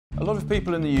A lot of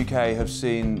people in the UK have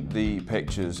seen the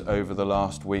pictures over the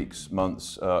last weeks,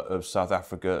 months of South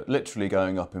Africa literally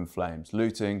going up in flames,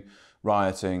 looting,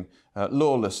 rioting,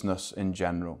 lawlessness in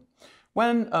general.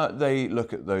 When they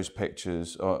look at those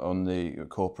pictures on the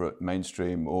corporate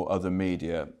mainstream or other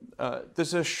media,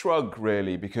 there's a shrug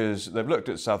really, because they've looked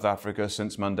at South Africa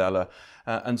since Mandela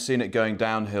and seen it going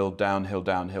downhill, downhill,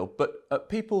 downhill. But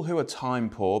people who are time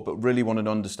poor but really want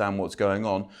to understand what's going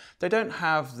on, they don't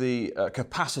have the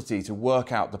capacity to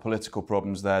work out the political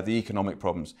problems there, the economic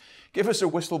problems. Give us a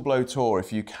whistleblow tour,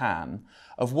 if you can,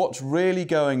 of what's really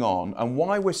going on and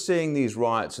why we're seeing these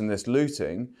riots and this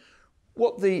looting.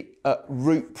 What the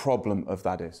root problem of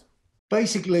that is?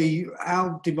 Basically,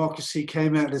 our democracy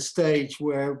came at a stage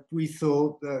where we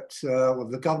thought that, well,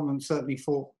 the government certainly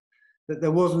thought that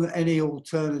there wasn't any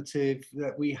alternative,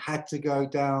 that we had to go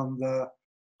down the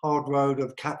hard road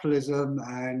of capitalism,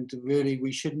 and really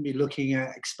we shouldn't be looking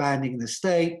at expanding the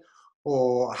state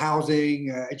or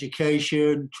housing,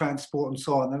 education, transport and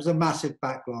so on. There was a massive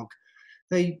backlog.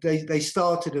 They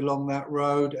started along that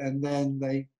road, and then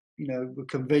they were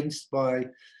convinced by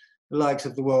the likes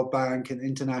of the World Bank and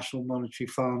International Monetary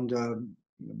Fund,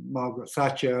 Margaret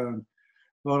Thatcher and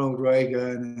Ronald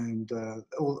Reagan and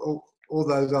all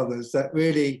those others, that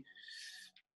really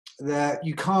that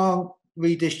you can't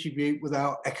redistribute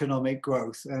without economic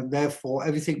growth, and therefore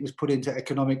everything was put into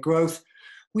economic growth.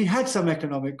 We had some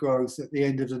economic growth at the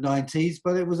end of the 90s,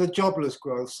 but it was a jobless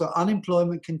growth, so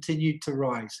unemployment continued to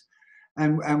rise.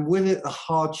 And with it, the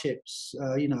hardships,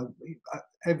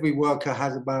 every worker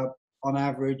has about, on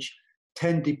average,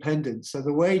 10 dependents. So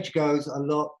the wage goes a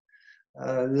lot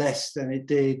less than it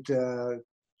did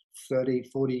 30,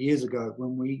 40 years ago,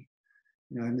 when we,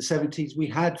 in the 70s, we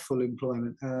had full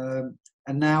employment.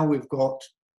 And now we've got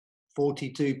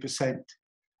 42%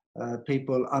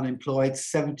 people unemployed,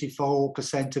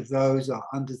 74% of those are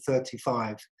under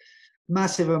 35.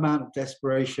 Massive amount of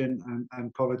desperation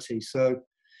and poverty. So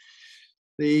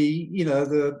the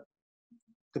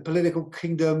political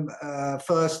kingdom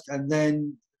first, and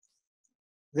then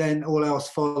all else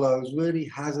follows, really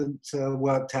hasn't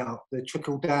worked out. The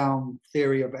trickle-down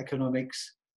theory of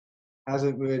economics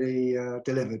hasn't really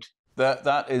delivered.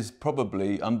 That is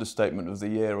probably understatement of the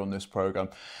year on this programme.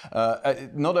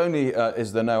 Not only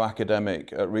is there no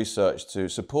academic research to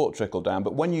support trickle-down,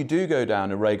 but when you do go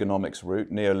down a Reaganomics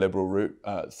route, neoliberal route,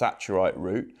 Thatcherite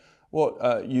route,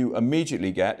 what you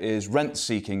immediately get is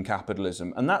rent-seeking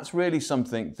capitalism. And that's really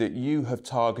something that you have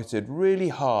targeted really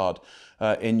hard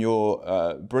in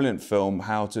your brilliant film,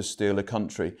 How to Steal a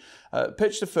Country.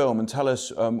 Pitch the film and tell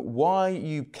us why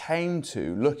you came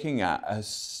to looking at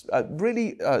a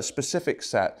really specific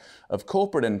set of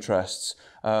corporate interests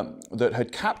that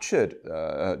had captured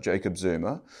Jacob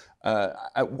Zuma.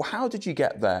 How did you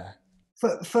get there?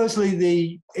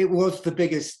 Firstly, it was the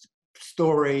biggest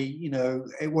story.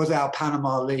 It was our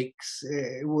Panama leaks.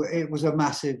 It was a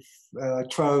massive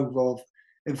trove of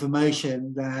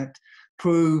information that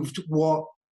proved what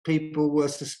people were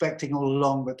suspecting all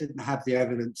along but didn't have the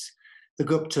evidence. The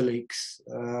Gupta leaks,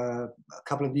 a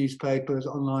couple of newspapers,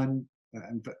 online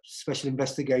and special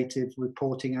investigative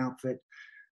reporting outfit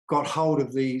got hold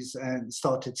of these and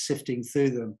started sifting through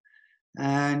them.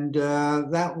 And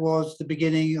that was the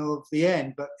beginning of the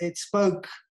end. But it spoke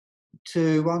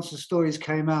to, once the stories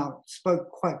came out,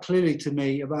 spoke quite clearly to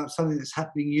me about something that's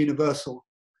happening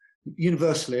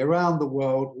universally around the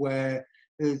world, where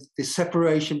the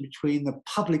separation between the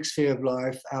public sphere of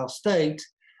life, our state,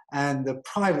 and the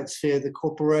private sphere, the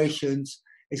corporations,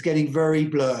 is getting very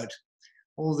blurred.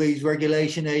 All these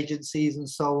regulation agencies and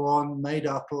so on, made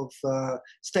up of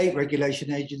state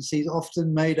regulation agencies,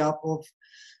 often made up of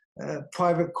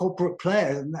private corporate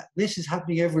players, and this is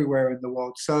happening everywhere in the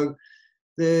world. So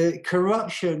the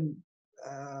corruption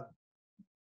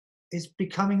is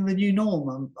becoming the new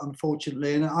norm,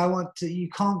 unfortunately, and you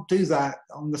can't do that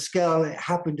on the scale it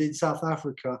happened in South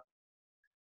Africa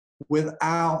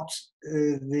without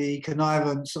the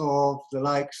connivance of the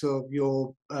likes of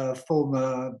your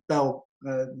former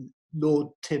Lord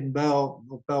Tim Bell,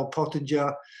 or Bell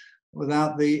Pottinger,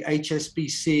 without the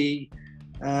HSBC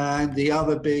and the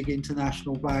other big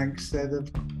international banks that have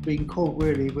been caught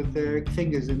really with their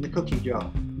fingers in the cookie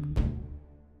jar.